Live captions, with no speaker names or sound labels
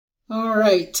All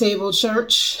right, Table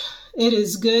Church. It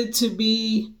is good to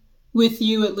be with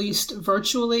you, at least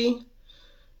virtually.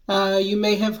 You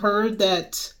may have heard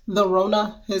that the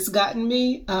Rona has gotten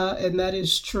me, and that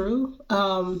is true.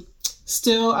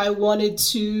 Still, I wanted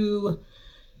to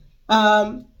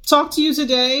talk to you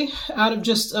today out of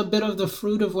just a bit of the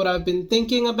fruit of what I've been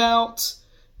thinking about.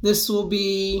 This will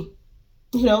be,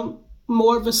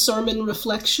 more of a sermon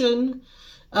reflection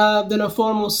than a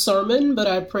formal sermon, but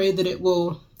I pray that it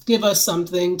will give us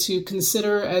something to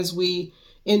consider as we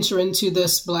enter into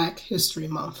this Black History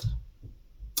Month.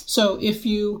 So if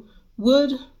you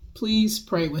would, please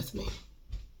pray with me.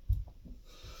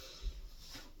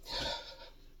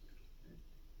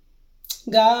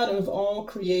 God of all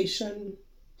creation,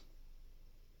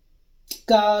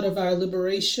 God of our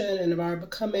liberation and of our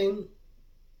becoming,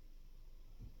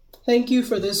 thank you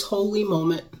for this holy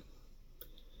moment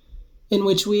in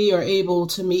which we are able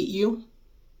to meet you.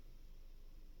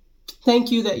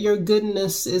 Thank you that your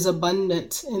goodness is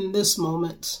abundant in this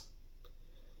moment,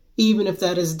 even if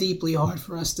that is deeply hard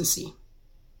for us to see.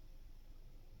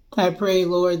 I pray,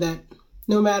 Lord, that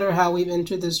no matter how we've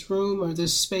entered this room or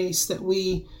this space, that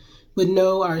we would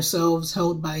know ourselves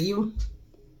held by you.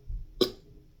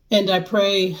 And I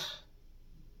pray,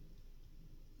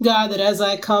 God, that as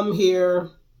I come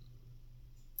here,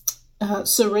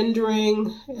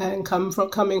 surrendering and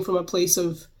coming from a place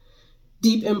of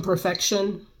deep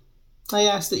imperfection, I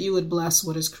ask that you would bless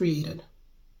what is created.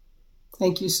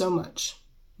 Thank you so much.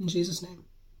 In Jesus' name,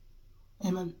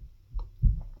 amen.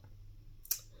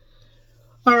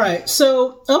 All right,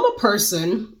 so I'm a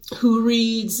person who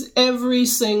reads every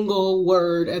single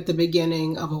word at the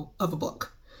beginning of a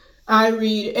book. I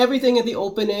read everything at the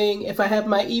opening. If I have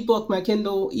my ebook, my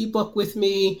Kindle ebook with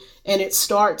me, and it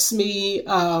starts me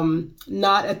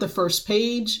not at the first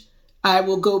page, I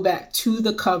will go back to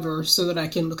the cover so that I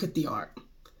can look at the art.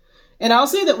 And I'll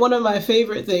say that one of my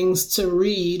favorite things to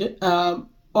read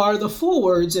are the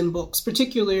forewords in books,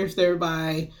 particularly if they're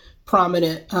by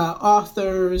prominent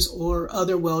authors or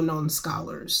other well-known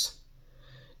scholars.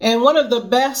 And one of the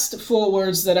best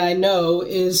forewords that I know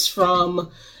is from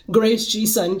Grace G.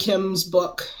 Sun Kim's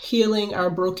book, Healing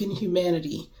Our Broken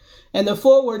Humanity. And the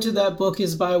foreword to that book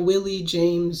is by Willie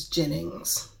James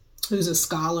Jennings, who's a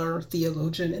scholar,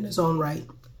 theologian in his own right.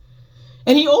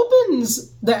 And he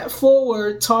opens that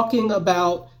foreword talking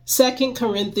about 2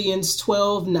 Corinthians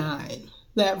 12:9,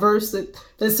 that verse that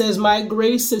says, "My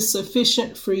grace is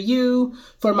sufficient for you,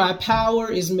 for my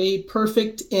power is made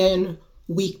perfect in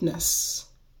weakness."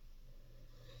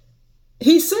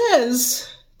 He says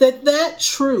that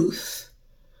truth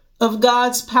of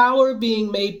God's power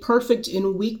being made perfect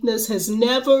in weakness has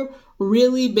never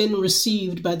really been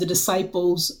received by the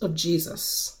disciples of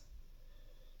Jesus.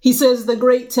 He says the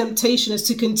great temptation is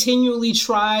to continually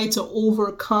try to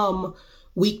overcome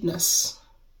weakness.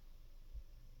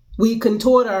 We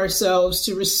contort ourselves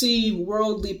to receive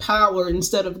worldly power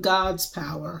instead of God's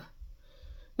power.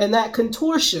 And that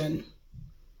contortion,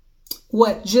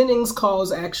 what Jennings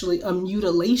calls actually a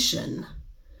mutilation,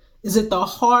 is at the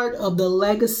heart of the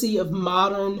legacy of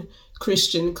modern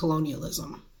Christian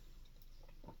colonialism.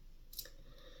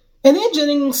 And then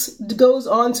Jennings goes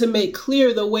on to make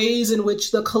clear the ways in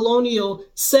which the colonial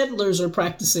settlers are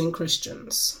practicing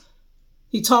Christians.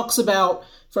 He talks about,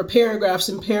 for paragraphs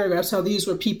and paragraphs, how these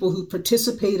were people who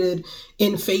participated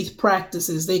in faith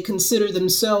practices. They considered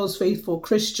themselves faithful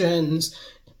Christians,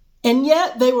 and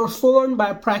yet they were formed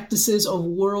by practices of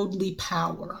worldly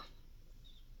power.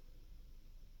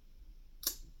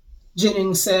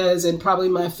 Jennings says, and probably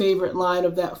my favorite line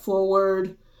of that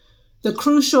foreword, "The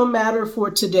crucial matter for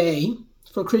today,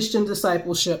 for Christian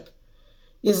discipleship,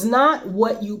 is not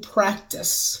what you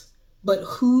practice, but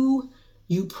who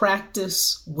you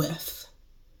practice with."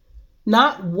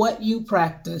 Not what you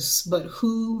practice, but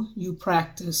who you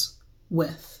practice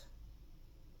with.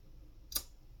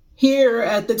 Here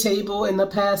at the table in the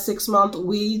past 6 months,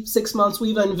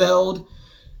 we've unveiled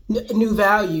new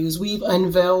values. We've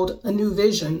unveiled a new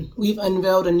vision. We've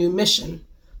unveiled a new mission.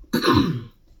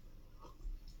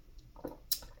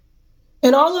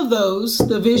 And all of those,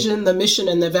 the vision, the mission,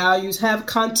 and the values, have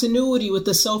continuity with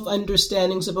the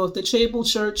self-understandings of both the Table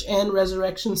Church and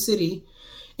Resurrection City.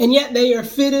 And yet they are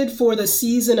fitted for the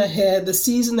season ahead, the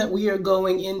season that we are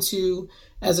going into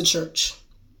as a church.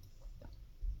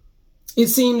 It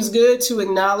seems good to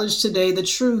acknowledge today the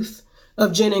truth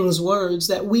of Jennings' words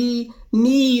that we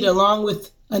need, along with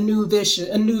a new vision,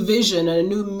 and a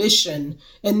new mission,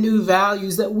 and new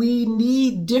values, that we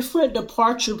need different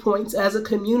departure points as a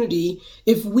community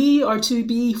if we are to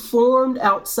be formed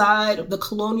outside of the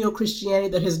colonial Christianity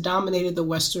that has dominated the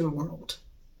Western world.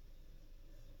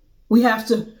 We have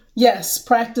to Yes,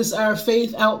 practice our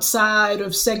faith outside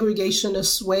of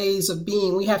segregationist ways of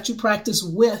being. We have to practice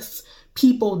with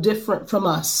people different from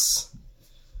us.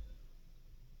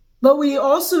 But we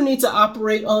also need to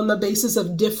operate on the basis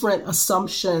of different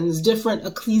assumptions, different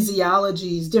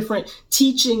ecclesiologies, different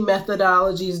teaching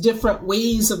methodologies, different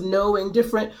ways of knowing,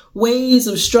 different ways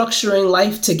of structuring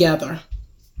life together.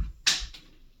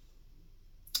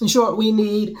 In short, we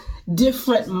need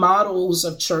different models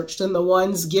of church than the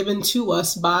ones given to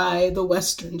us by the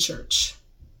Western church.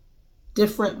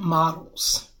 Different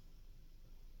models.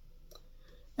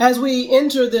 As we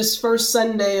enter this first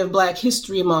Sunday of Black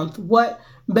History Month, what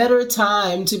better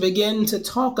time to begin to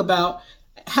talk about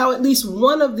how at least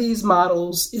one of these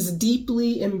models is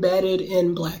deeply embedded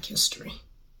in Black history.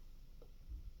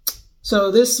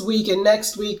 So this week and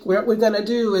next week, what we're going to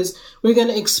do is we're going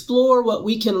to explore what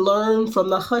we can learn from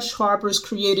the hush harbors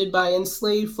created by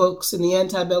enslaved folks in the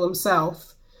antebellum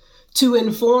South to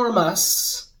inform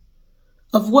us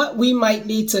of what we might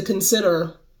need to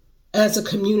consider as a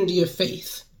community of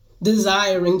faith,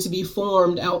 desiring to be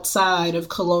formed outside of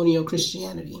colonial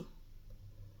Christianity.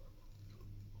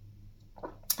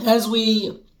 As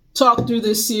we talk through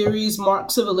this series,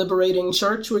 Marks of a Liberating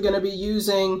Church, we're going to be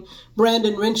using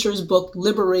Brandon Rencher's book,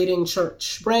 Liberating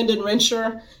Church. Brandon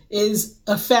Rencher is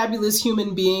a fabulous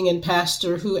human being and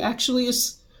pastor who actually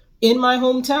is in my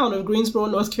hometown of Greensboro,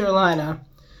 North Carolina.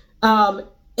 And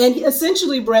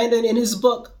essentially, Brandon, in his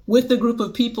book, with a group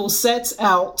of people, sets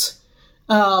out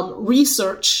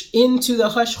research into the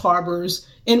hush harbors,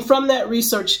 and from that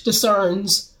research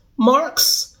discerns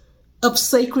marks of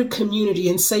sacred community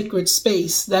and sacred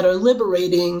space that are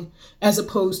liberating as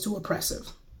opposed to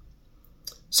oppressive.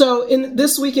 So in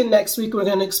this week and next week, we're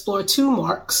going to explore two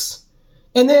marks.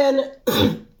 And then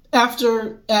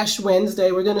after Ash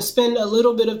Wednesday, we're going to spend a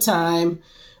little bit of time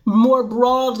more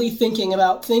broadly thinking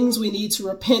about things we need to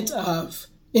repent of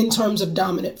in terms of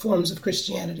dominant forms of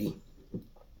Christianity.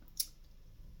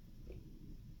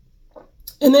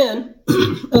 And then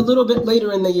a little bit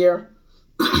later in the year,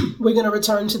 we're going to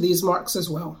return to these marks as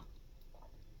well.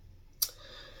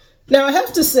 Now, I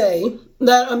have to say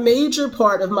that a major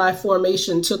part of my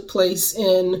formation took place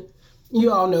in,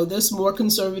 you all know this, more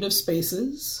conservative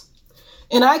spaces.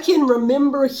 And I can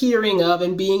remember hearing of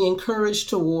and being encouraged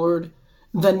toward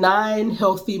the 9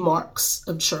 healthy marks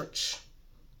of church,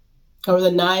 or the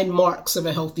 9 marks of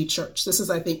a healthy church. This is,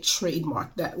 I think,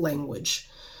 trademarked, that language.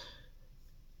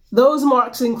 Those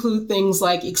marks include things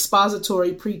like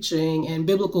expository preaching and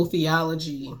biblical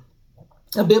theology,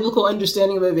 a biblical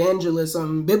understanding of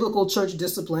evangelism, biblical church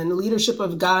discipline, leadership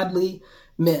of godly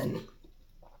men.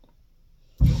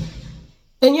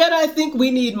 And yet I think we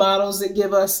need models that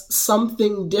give us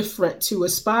something different to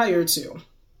aspire to,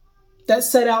 that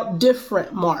set out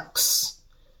different marks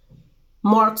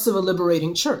of a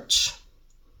liberating church.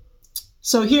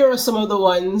 So here are some of the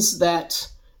ones that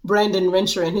Brandon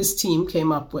Rencher and his team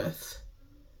came up with.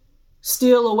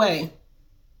 Steal away.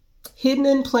 Hidden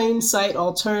in plain sight,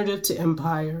 alternative to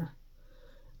empire.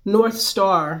 North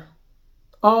Star.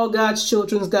 All God's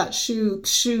children's got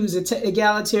shoes,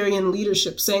 egalitarian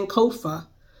leadership, Sankofa.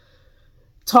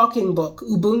 Talking book,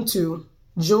 Ubuntu.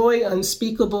 Joy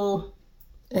unspeakable,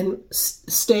 and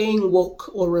staying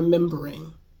woke or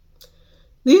remembering.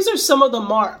 These are some of the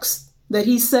marks that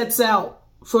he sets out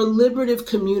for liberative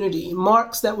community,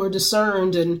 marks that were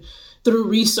discerned and through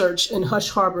research in hush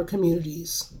harbor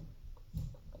communities.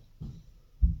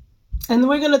 And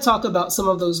we're going to talk about some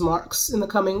of those marks in the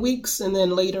coming weeks and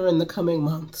then later in the coming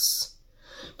months.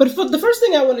 But the first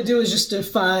thing I want to do is just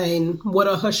define what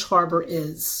a hush harbor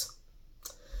is.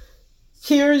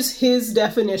 Here's his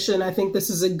definition. I think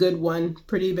this is a good one,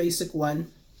 pretty basic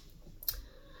one.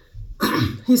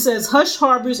 He says, hush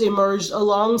harbors emerged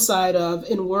alongside of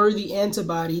and were the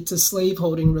antibody to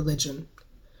slaveholding religion,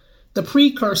 the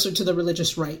precursor to the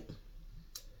religious right.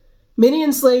 Many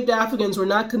enslaved Africans were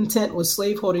not content with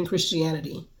slaveholding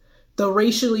Christianity, the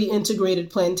racially integrated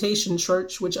plantation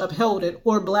church which upheld it,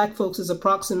 or Black folks'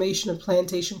 approximation of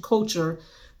plantation culture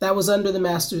that was under the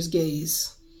master's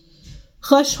gaze.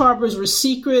 Hush harbors were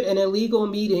secret and illegal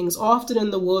meetings, often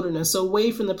in the wilderness, away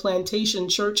from the plantation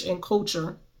church and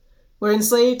culture, where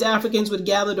enslaved Africans would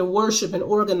gather to worship and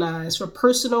organize for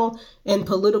personal and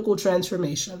political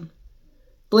transformation,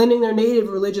 blending their native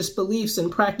religious beliefs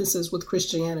and practices with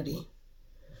Christianity.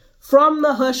 From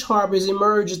the hush harbors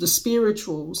emerged the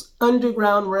spirituals,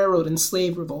 Underground Railroad, and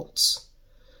slave revolts.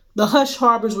 The hush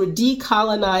harbors were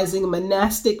decolonizing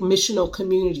monastic missional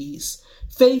communities,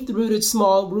 faith-rooted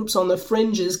small groups on the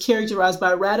fringes characterized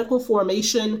by radical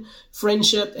formation,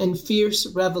 friendship, and fierce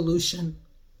revolution.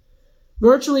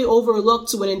 Virtually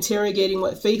overlooked when interrogating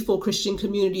what faithful Christian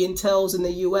community entails in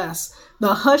the U.S.,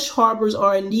 the hush harbors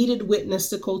are a needed witness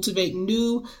to cultivate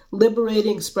new,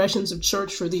 liberating expressions of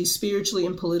church for these spiritually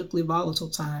and politically volatile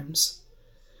times.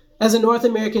 As the North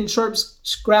American church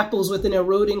grapples with an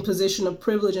eroding position of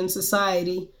privilege in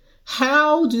society,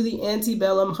 how do the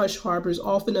antebellum hush harbors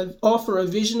often offer a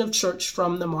vision of church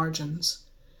from the margins?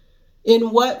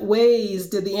 In what ways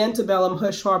did the antebellum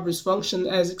hush harbors function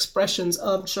as expressions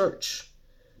of church?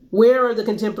 Where are the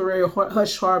contemporary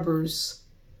hush harbors?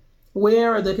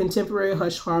 Where are the contemporary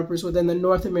hush harbors within the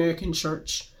North American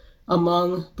church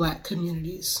among Black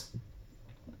communities?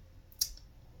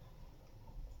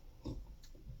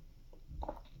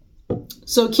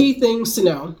 So key things to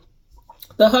know.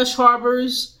 The hush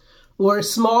harbors were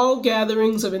small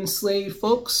gatherings of enslaved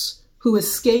folks who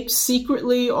escaped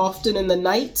secretly, often in the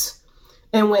night,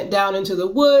 and went down into the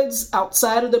woods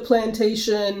outside of the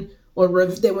plantation, or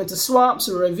they went to swamps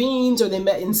or ravines, or they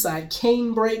met inside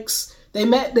cane brakes.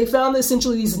 They found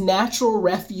essentially these natural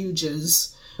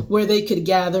refuges where they could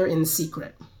gather in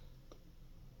secret.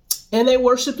 And they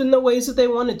worshiped in the ways that they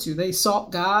wanted to. They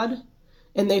sought God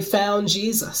and they found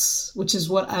Jesus, which is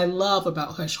what I love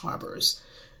about hush harbors.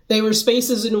 They were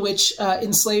spaces in which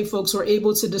enslaved folks were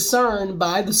able to discern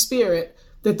by the Spirit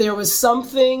that there was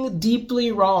something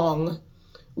deeply wrong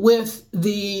with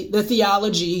the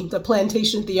theology, the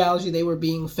plantation theology they were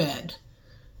being fed.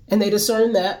 And they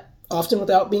discerned that often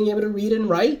without being able to read and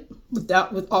write,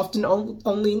 with often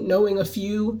only knowing a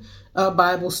few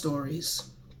Bible stories.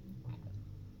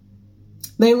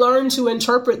 They learned to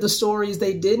interpret the stories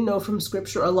they did know from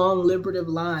Scripture along liberative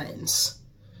lines.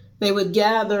 They would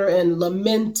gather and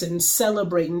lament and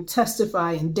celebrate and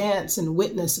testify and dance and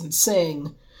witness and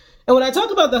sing. And when I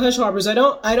talk about the hush harbors, I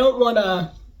don't want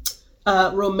to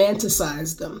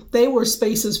romanticize them. They were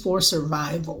spaces for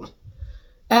survival,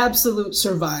 absolute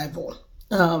survival.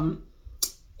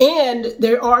 And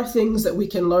there are things that we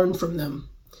can learn from them,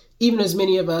 even as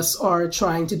many of us are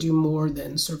trying to do more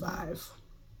than survive.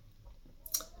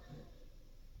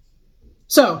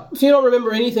 So if you don't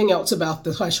remember anything else about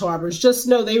the hush harbors, just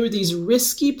know they were these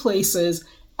risky places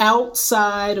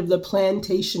outside of the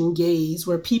plantation gaze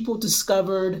where people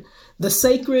discovered the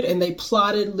sacred and they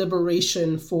plotted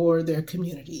liberation for their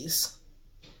communities.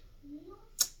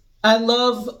 I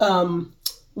love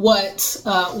what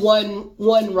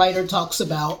one writer talks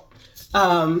about,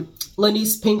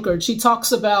 Lenise Pinkard. She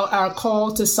talks about our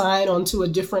call to sign onto a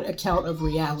different account of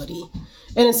reality.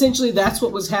 And essentially that's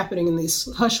what was happening in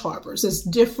these hush harbors, this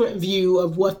different view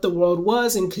of what the world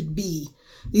was and could be.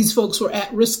 These folks were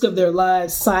at risk of their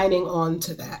lives signing on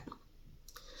to that.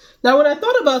 Now, when I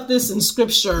thought about this in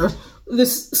Scripture,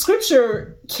 this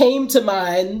Scripture came to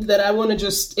mind that I want to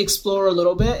just explore a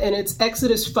little bit, and it's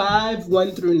Exodus 5,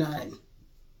 1 through 9.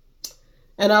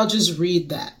 And I'll just read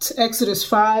that. Exodus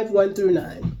 5, 1 through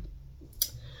 9.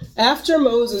 After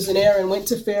Moses and Aaron went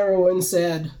to Pharaoh and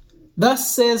said,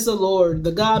 "Thus says the Lord,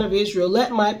 the God of Israel,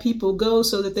 let my people go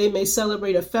so that they may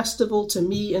celebrate a festival to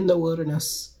me in the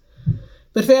wilderness."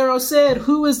 But Pharaoh said,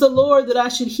 "Who is the Lord that I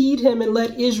should heed him and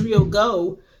let Israel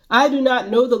go? I do not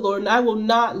know the Lord, and I will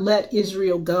not let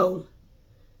Israel go."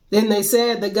 Then they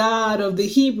said, "The God of the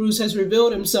Hebrews has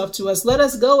revealed himself to us. Let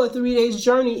us go a 3 days'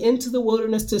 journey into the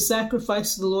wilderness to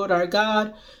sacrifice to the Lord our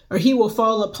God, or he will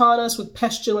fall upon us with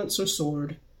pestilence or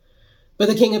sword." But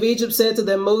the king of Egypt said to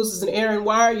them, "Moses and Aaron,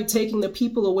 why are you taking the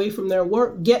people away from their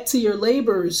work? Get to your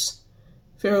labors."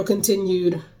 Pharaoh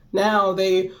continued, "Now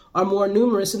they are more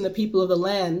numerous than the people of the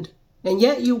land, and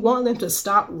yet you want them to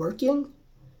stop working?"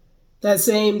 That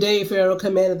same day, Pharaoh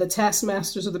commanded the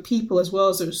taskmasters of the people as well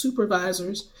as their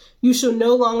supervisors, "You shall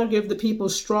no longer give the people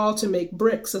straw to make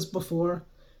bricks as before.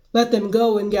 Let them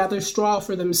go and gather straw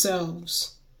for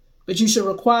themselves. But you shall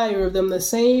require of them the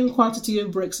same quantity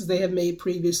of bricks as they have made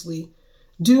previously.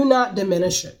 Do not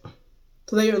diminish it."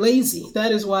 So they are lazy.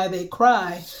 That is why they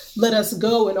cry, "Let us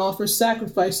go and offer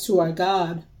sacrifice to our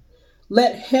God."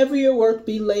 Let heavier work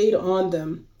be laid on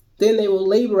them. Then they will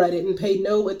labor at it and pay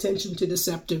no attention to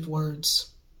deceptive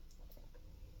words.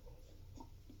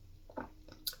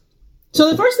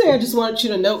 So the first thing I just want you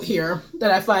to note here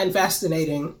that I find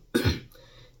fascinating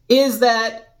is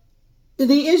that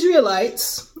the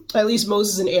Israelites, at least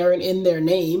Moses and Aaron in their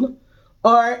name,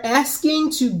 are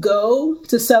asking to go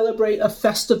to celebrate a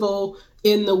festival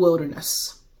in the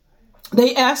wilderness.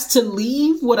 They ask to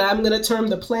leave what I'm going to term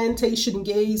the plantation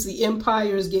gaze, the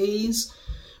empire's gaze,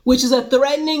 which is a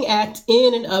threatening act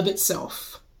in and of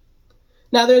itself.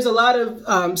 Now, there's a lot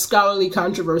of scholarly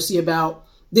controversy about,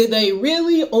 did they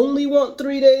really only want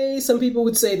 3 days? Some people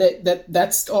would say that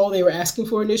that's all they were asking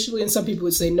for initially, and some people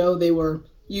would say no, they were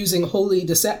using holy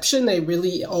deception. They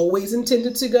really always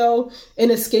intended to go and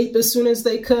escape as soon as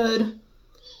they could.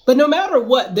 But no matter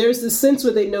what, there's this sense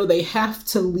where they know they have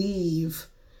to leave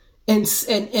and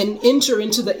enter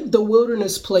into the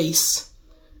wilderness place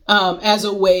as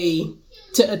a way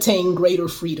to attain greater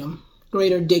freedom,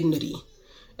 greater dignity.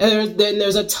 And then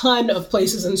there's a ton of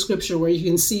places in scripture where you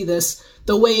can see this,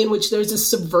 the way in which there's this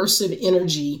subversive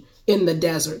energy in the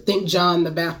desert. Think John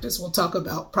the Baptist, we'll talk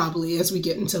about probably as we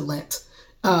get into Lent.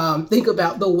 Think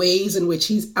about the ways in which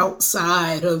he's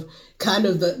outside of kind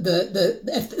of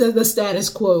the status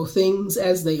quo, things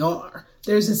as they are.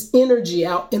 There's this energy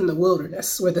out in the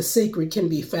wilderness where the sacred can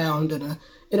be found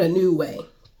in a new way.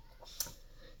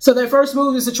 So their first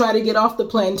move is to try to get off the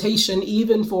plantation,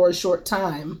 even for a short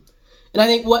time. And I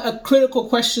think what a critical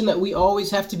question that we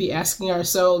always have to be asking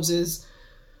ourselves is,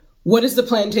 what is the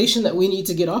plantation that we need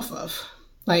to get off of?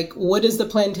 Like, what is the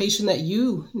plantation that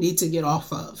you need to get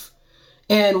off of?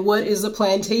 And what is the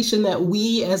plantation that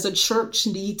we as a church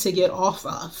need to get off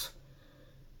of?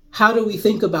 How do we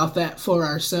think about that for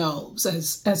ourselves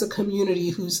as a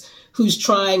community who's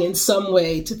trying in some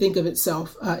way to think of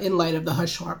itself in light of the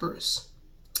hush harbors?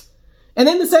 And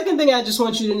then the second thing I just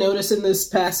want you to notice in this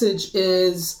passage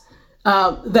is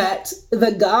that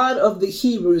the God of the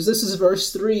Hebrews, this is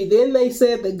verse 3, then they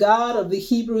said, the God of the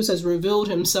Hebrews has revealed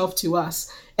himself to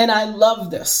us. And I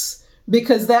love this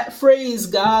because that phrase,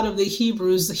 God of the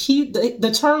Hebrews,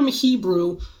 the term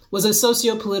Hebrew was a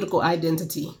socio-political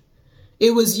identity.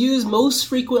 It was used most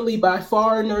frequently by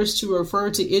foreigners to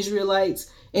refer to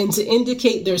Israelites and to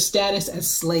indicate their status as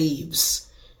slaves.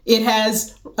 It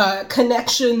has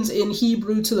connections in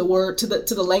Hebrew to the word, to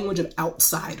the language of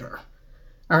outsider.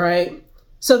 All right.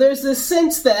 So there's this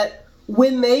sense that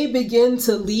when they begin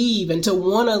to leave and to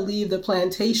want to leave the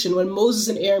plantation, when Moses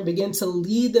and Aaron begin to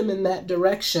lead them in that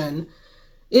direction,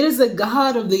 it is the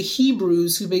God of the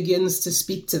Hebrews who begins to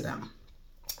speak to them.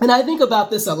 And I think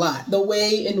about this a lot, the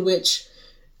way in which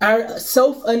our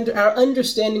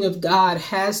understanding of God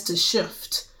has to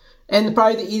shift. And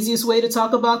probably the easiest way to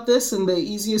talk about this, and the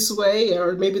easiest way,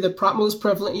 or maybe the most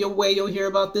prevalent way you'll hear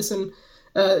about this in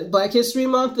Black History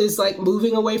Month, is like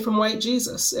moving away from white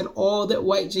Jesus and all that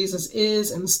white Jesus is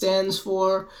and stands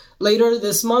for. Later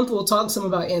this month, we'll talk some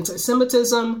about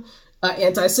anti-Semitism.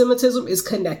 Anti-Semitism is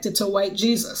connected to white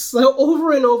Jesus. So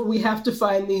over and over, we have to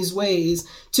find these ways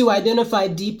to identify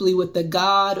deeply with the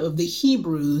God of the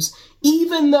Hebrews,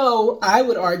 even though I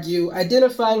would argue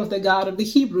identifying with the God of the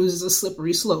Hebrews is a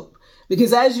slippery slope.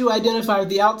 Because as you identify with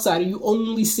the outsider, you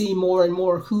only see more and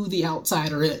more who the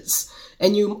outsider is.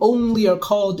 And you only are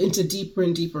called into deeper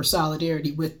and deeper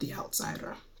solidarity with the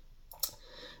outsider.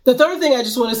 The third thing I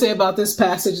just want to say about this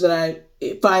passage that I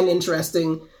find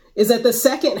interesting is that in the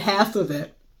second half of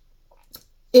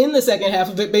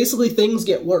it, basically things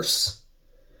get worse.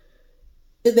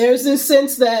 There's this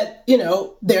sense that,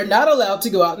 they're not allowed to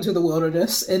go out into the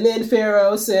wilderness. And then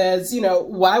Pharaoh says,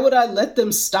 why would I let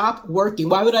them stop working?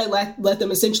 Why would I let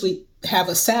them essentially have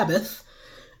a Sabbath?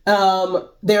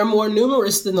 They're more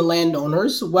numerous than the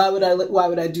landowners. Why would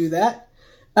I do that?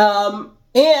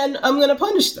 And I'm going to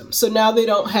punish them. So now they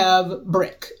don't have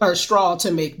brick or straw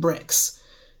to make bricks.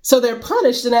 So they're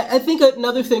punished. And I think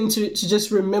another thing to just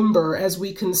remember as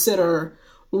we consider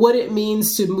what it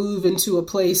means to move into a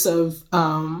place of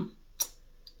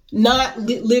not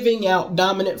living out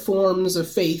dominant forms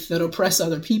of faith that oppress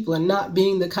other people and not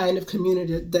being the kind of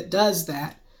community that does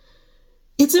that.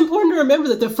 It's important to remember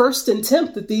that the first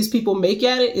attempt that these people make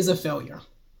at it is a failure.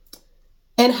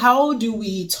 And how do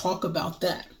we talk about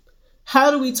that?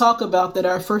 How do we talk about that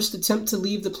our first attempt to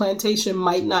leave the plantation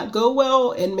might not go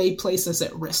well and may place us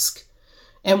at risk?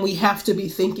 And we have to be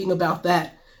thinking about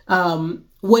that,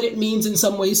 what it means in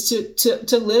some ways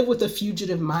to live with a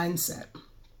fugitive mindset.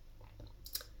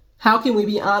 How can we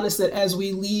be honest that as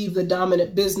we leave the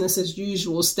dominant business as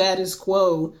usual, status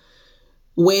quo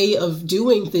way of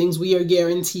doing things, we are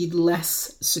guaranteed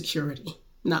less security,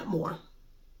 not more?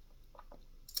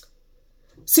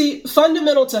 See,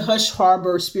 fundamental to hush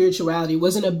harbor spirituality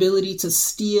was an ability to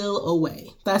steal away.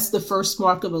 That's the first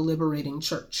mark of a liberating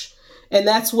church. And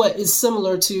that's what is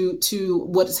similar to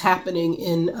what is happening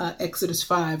in Exodus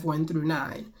 5, 1 through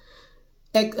 9.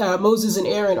 Moses and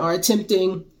Aaron are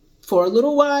attempting for a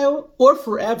little while or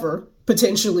forever,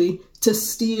 potentially, to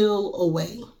steal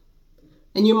away.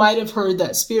 And you might have heard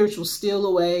that spiritual steal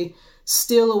away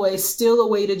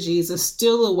to Jesus,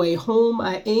 steal away home.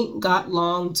 I ain't got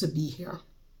long to be here.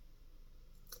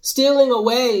 Stealing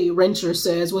away, Rencher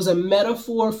says, was a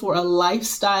metaphor for a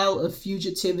lifestyle of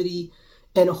fugitivity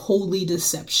and holy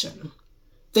deception.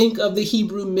 Think of the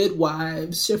Hebrew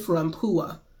midwives, Shifra and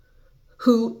Puah,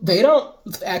 who they don't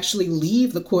actually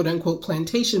leave the quote unquote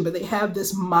plantation, but they have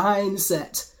this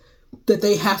mindset that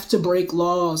they have to break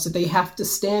laws, that they have to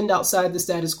stand outside the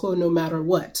status quo no matter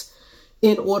what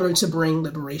in order to bring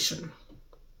liberation.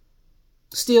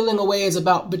 Stealing away is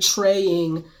about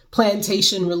betraying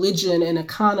plantation religion and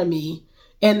economy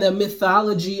and the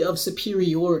mythology of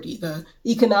superiority, the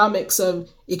economics of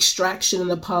extraction and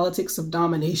the politics of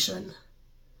domination.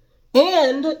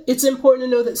 And it's important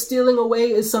to know that stealing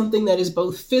away is something that is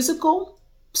both physical.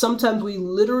 Sometimes we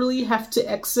literally have to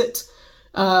exit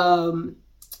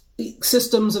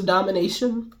systems of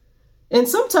domination. And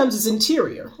sometimes it's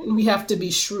interior, and we have to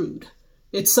be shrewd.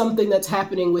 It's something that's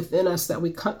happening within us that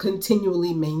we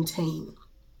continually maintain.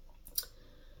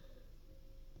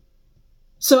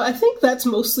 So I think that's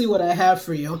mostly what I have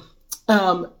for you.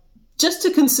 Just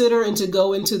to consider and to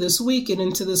go into this week and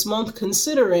into this month,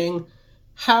 considering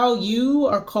how you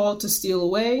are called to steal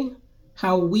away,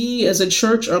 how we as a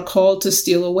church are called to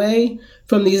steal away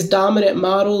from these dominant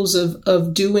models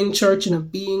of doing church and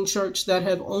of being church that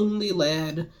have only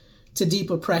led to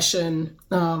deep oppression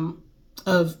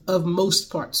of most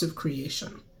parts of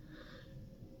creation.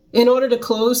 In order to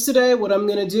close today, what I'm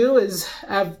going to do is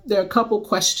there are a couple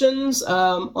questions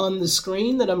on the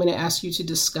screen that I'm going to ask you to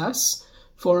discuss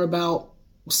for about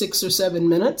 6 or 7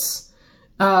 minutes.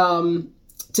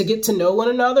 To get to know one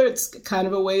another. It's kind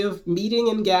of a way of meeting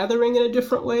and gathering in a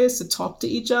different way, is to talk to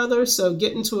each other. So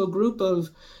get into a group of,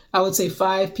 I would say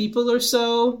 5 people or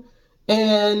so,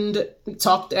 and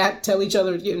tell each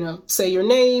other, say your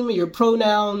name, your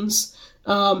pronouns,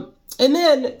 and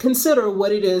then consider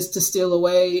what it is to steal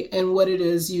away and what it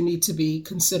is you need to be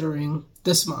considering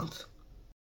this month.